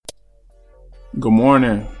Good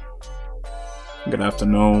morning, good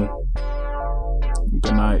afternoon,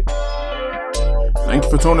 good night. Thank you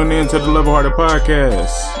for tuning in to the Levelhearted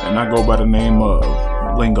Podcast, and I go by the name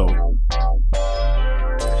of Lingo.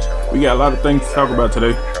 We got a lot of things to talk about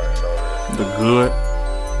today. The good,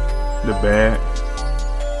 the bad,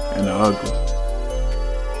 and the ugly.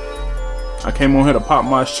 I came on here to pop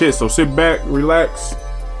my shit, so sit back, relax,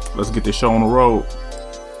 let's get this show on the road.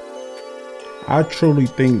 I truly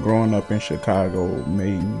think growing up in Chicago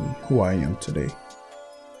made me who I am today.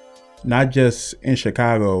 Not just in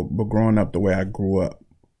Chicago, but growing up the way I grew up.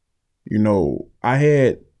 You know, I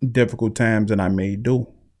had difficult times and I made do.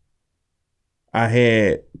 I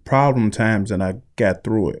had problem times and I got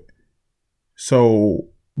through it. So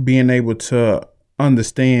being able to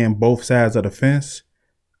understand both sides of the fence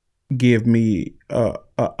give me a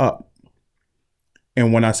up.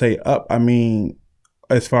 And when I say up, I mean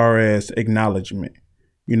as far as acknowledgement.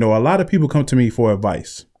 You know, a lot of people come to me for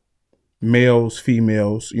advice. Males,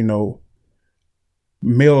 females, you know,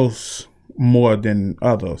 males more than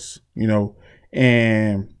others, you know,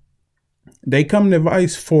 and they come to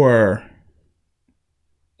advice for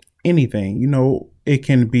anything. You know, it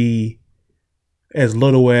can be as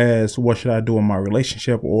little as what should I do in my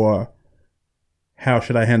relationship or how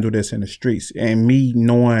should I handle this in the streets. And me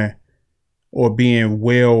knowing or being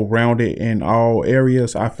well-rounded in all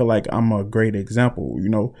areas, I feel like I'm a great example, you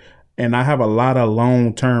know, and I have a lot of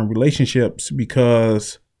long-term relationships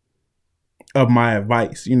because of my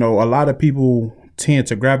advice. You know, a lot of people tend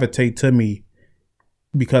to gravitate to me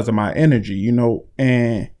because of my energy, you know,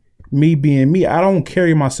 and me being me, I don't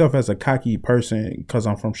carry myself as a cocky person because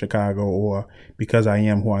I'm from Chicago or because I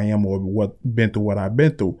am who I am or been through what I've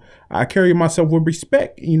been through. I carry myself with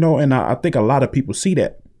respect, you know, and I think a lot of people see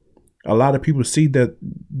that. A lot of people see that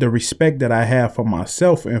the respect that I have for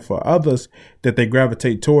myself and for others, that they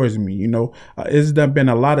gravitate towards me. You know, it's been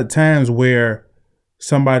a lot of times where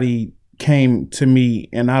somebody came to me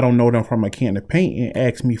and I don't know them from a can of paint and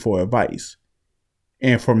asked me for advice.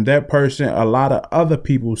 And from that person, a lot of other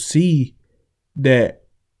people see that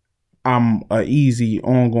I'm an easy,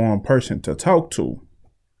 ongoing person to talk to.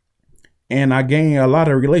 And I gain a lot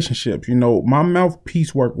of relationships. You know, my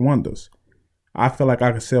mouthpiece work wonders. I feel like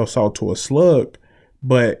I can sell salt to a slug,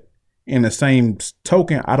 but in the same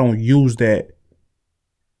token, I don't use that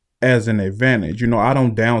as an advantage. You know, I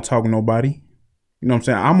don't down talk nobody. You know what I'm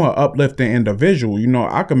saying? I'm an uplifting individual. You know,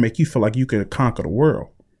 I can make you feel like you could conquer the world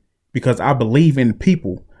because I believe in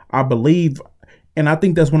people. I believe, and I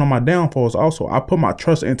think that's one of my downfalls also. I put my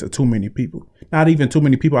trust into too many people. Not even too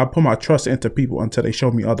many people. I put my trust into people until they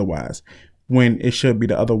show me otherwise when it should be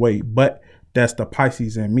the other way. But that's the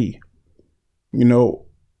Pisces in me. You know,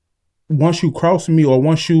 once you cross me or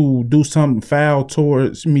once you do something foul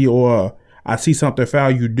towards me or I see something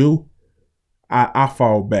foul you do, I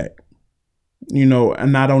fall back, you know,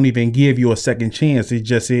 and I don't even give you a second chance. It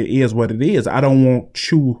is what it is. I don't want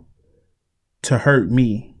you to hurt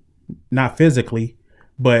me, not physically,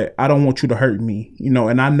 but I don't want you to hurt me, you know,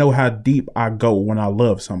 and I know how deep I go when I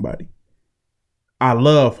love somebody. I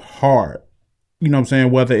love hard, you know what I'm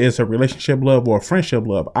saying? Whether it's a relationship love or a friendship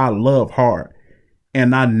love, I love hard.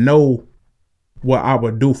 And I know what I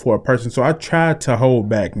would do for a person. So I try to hold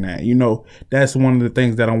back now. You know, that's one of the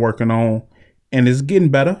things that I'm working on. And it's getting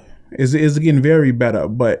better. It's getting very better.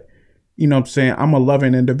 But, you know what I'm saying? I'm a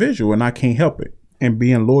loving individual and I can't help it. And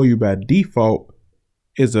being loyal by default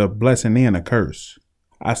is a blessing and a curse.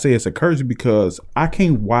 I say it's a curse because I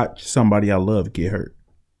can't watch somebody I love get hurt.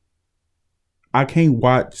 I can't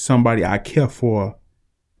watch somebody I care for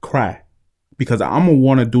cry. Because I'm going to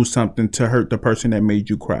want to do something to hurt the person that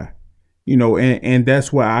made you cry. You know, and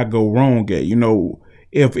that's where I go wrong at. You know,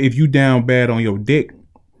 if you down bad on your dick,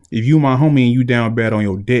 if you my homie and you down bad on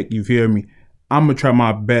your dick, you feel me? I'm going to try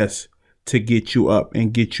my best to get you up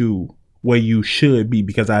and get you where you should be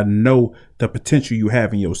because I know the potential you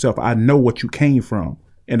have in yourself. I know what you came from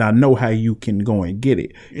and I know how you can go and get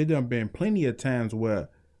it. It done been plenty of times where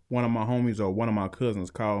one of my homies or one of my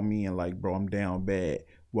cousins called me and like, bro, I'm down bad.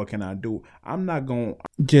 What can I do? I'm not going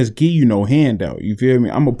to just give you no handout. You feel me?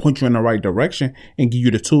 I'm going to point you in the right direction and give you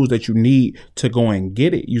the tools that you need to go and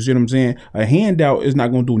get it. You see what I'm saying? A handout is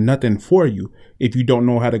not going to do nothing for you if you don't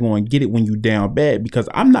know how to go and get it when you down bad, because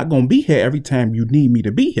I'm not going to be here every time you need me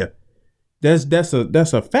to be here. That's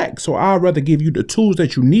a fact. So I'd rather give you the tools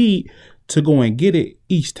that you need to go and get it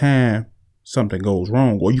each time something goes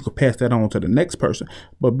wrong, or you could pass that on to the next person.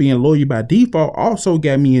 But being loyal by default also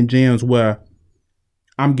got me in jams where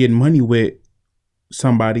I'm getting money with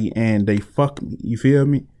somebody and they fuck me. You feel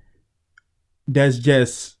me? That's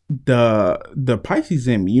just the Pisces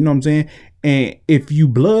in me. You know what I'm saying? And if you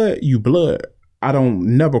blood, you blood. I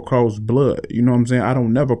don't never cross blood. You know what I'm saying? I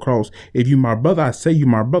don't never cross. If you my brother, I say you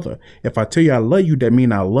my brother. If I tell you I love you, that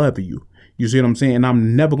mean I love you. You see what I'm saying? And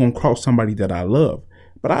I'm never going to cross somebody that I love.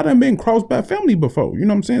 But I done been crossed by family before. You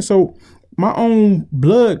know what I'm saying? So my own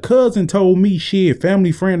blood cousin told me, shit,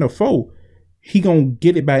 family, friend, or foe, he going to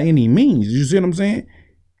get it by any means. You see what I'm saying?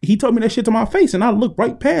 He told me that shit to my face, and I looked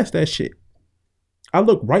right past that shit.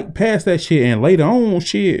 And later on,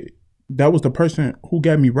 shit, that was the person who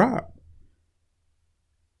got me robbed.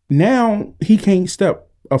 Now he can't step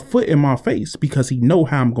a foot in my face because he know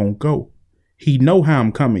how I'm going to go. He know how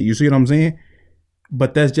I'm coming. You see what I'm saying?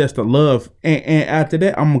 But that's just the love. And after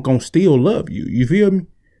that, I'm going to still love you. You feel me?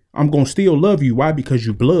 I'm going to still love you. Why? Because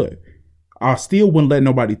you blood. I still wouldn't let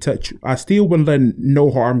nobody touch you. I still wouldn't let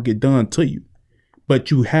no harm get done to you.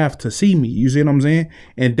 But you have to see me. You see what I'm saying?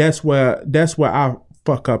 And that's where I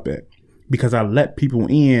fuck up at. Because I let people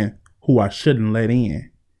in who I shouldn't let in.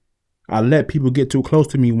 I let people get too close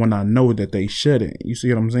to me when I know that they shouldn't. You see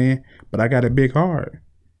what I'm saying? But I got a big heart.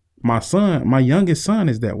 My youngest son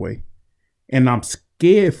is that way. And I'm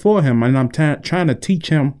scared for him. And I'm trying to teach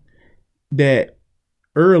him that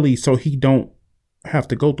early so he don't have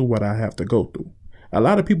to go through what I have to go through. A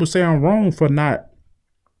lot of people say I'm wrong for not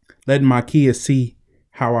letting my kids see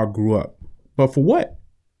how I grew up. But for what?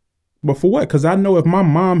 Because I know if my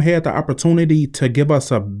mom had the opportunity to give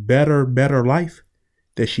us a better life,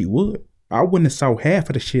 that she would. I wouldn't have saw half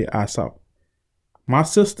of the shit I saw. My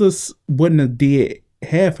sisters wouldn't have did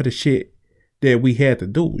half of the shit that we had to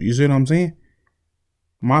do. You see what I'm saying?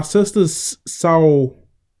 My sisters saw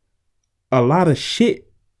a lot of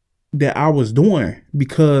shit that I was doing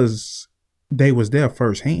because they was there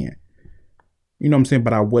firsthand. You know what I'm saying?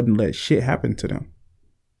 But I wouldn't let shit happen to them.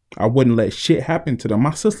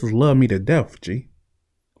 My sisters love me to death, G.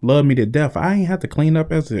 Love me to death. I ain't have to clean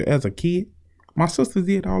up as a kid. My sisters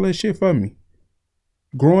did all that shit for me.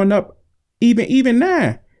 Growing up, even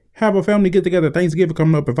now, have a family get together, Thanksgiving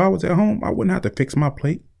coming up. If I was at home, I wouldn't have to fix my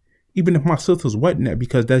plate. Even if my sisters wasn't there,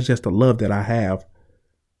 because that's just the love that I have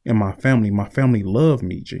in my family. My family love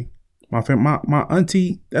me, G. My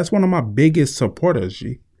auntie, that's one of my biggest supporters,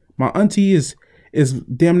 G. My auntie is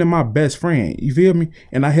damn near my best friend. You feel me?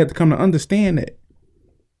 And I had to come to understand that.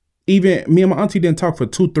 Even me and my auntie didn't talk for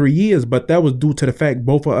 2-3 years, but that was due to the fact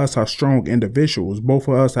both of us are strong individuals. Both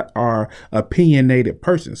of us are opinionated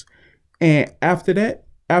persons. And after that,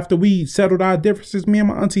 after we settled our differences, me and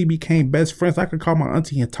my auntie became best friends. I could call my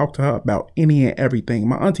auntie and talk to her about any and everything.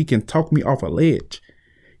 My auntie can talk me off a ledge.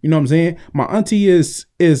 You know what I'm saying? My auntie is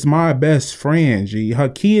my best friend, G. Her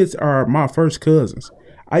kids are my first cousins.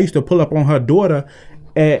 I used to pull up on her daughter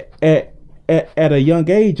at a young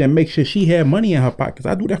age and make sure she had money in her pockets.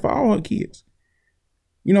 I do that for all her kids.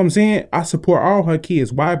 You know what I'm saying? I support all her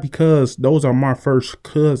kids. Why? Because those are my first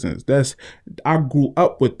cousins. I grew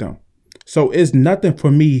up with them. So it's nothing for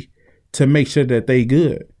me to make sure that they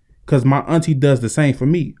good. Because my auntie does the same for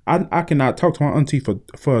me. I cannot talk to my auntie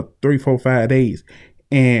for 3, 4, 5 days.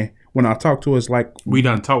 And when I talk to her, it's like we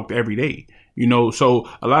done talked every day. You know, so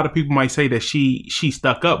a lot of people might say that she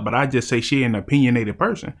stuck up, but I just say she an opinionated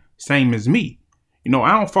person, same as me. You know,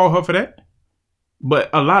 I don't fault her for that. But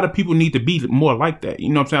a lot of people need to be more like that. You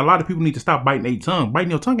know what I'm saying? A lot of people need to stop biting their tongue.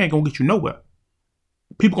 Biting your tongue ain't gonna get you nowhere.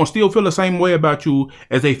 People gonna still feel the same way about you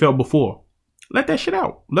as they felt before. Let that shit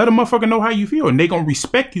out. Let a motherfucker know how you feel, and they gonna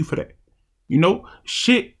respect you for that. You know,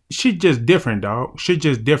 shit just different, dog. Shit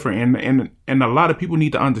just different, and a lot of people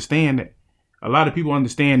need to understand that. A lot of people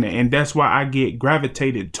understand that, and that's why I get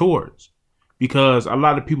gravitated towards, because a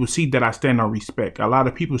lot of people see that I stand on respect. A lot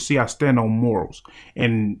of people see I stand on morals,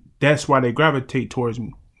 and that's why they gravitate towards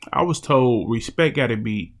me. I was told respect got to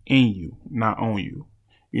be in you, not on you.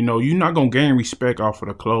 You know, you're not going to gain respect off of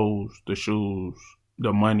the clothes, the shoes,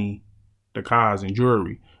 the money, the cars and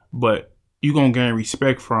jewelry, but you're going to gain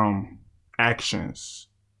respect from actions,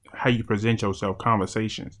 how you present yourself,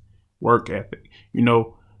 conversations, work ethic. You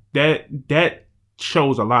know, that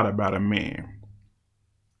shows a lot about a man.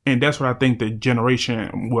 And that's what I think my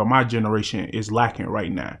generation is lacking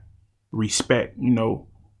right now. Respect. You know,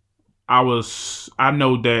 I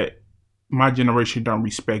know that my generation don't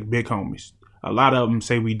respect big homies. A lot of them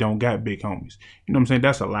say we don't got big homies. You know what I'm saying?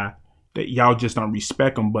 That's a lie. That y'all just don't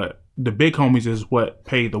respect them. But the big homies is what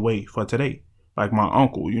paved the way for today. Like my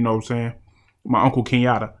uncle, you know what I'm saying? My uncle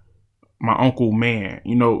Kenyatta, my uncle Man,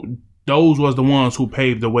 you know, those was the ones who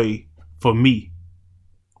paved the way for me.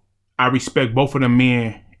 I respect both of them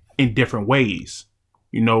men in different ways.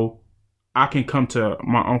 You know, I can come to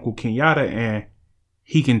my uncle Kenyatta and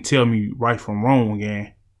he can tell me right from wrong,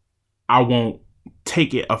 and I won't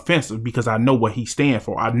take it offensive because I know what he stands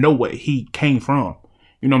for. I know what he came from.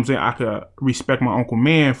 You know what I'm saying? I could respect my Uncle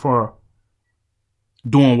Man for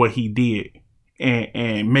doing what he did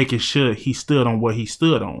and making sure he stood on what he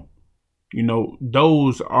stood on. You know,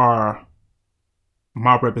 those are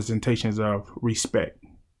my representations of respect.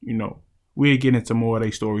 You know, we'll get into more of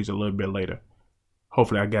their stories a little bit later.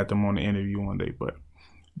 Hopefully I got them on the interview one day. But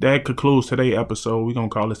that concludes today's episode. We're going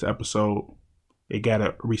to call this episode,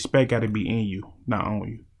 respect gotta be in you, not on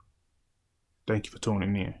you. Thank you for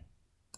tuning in.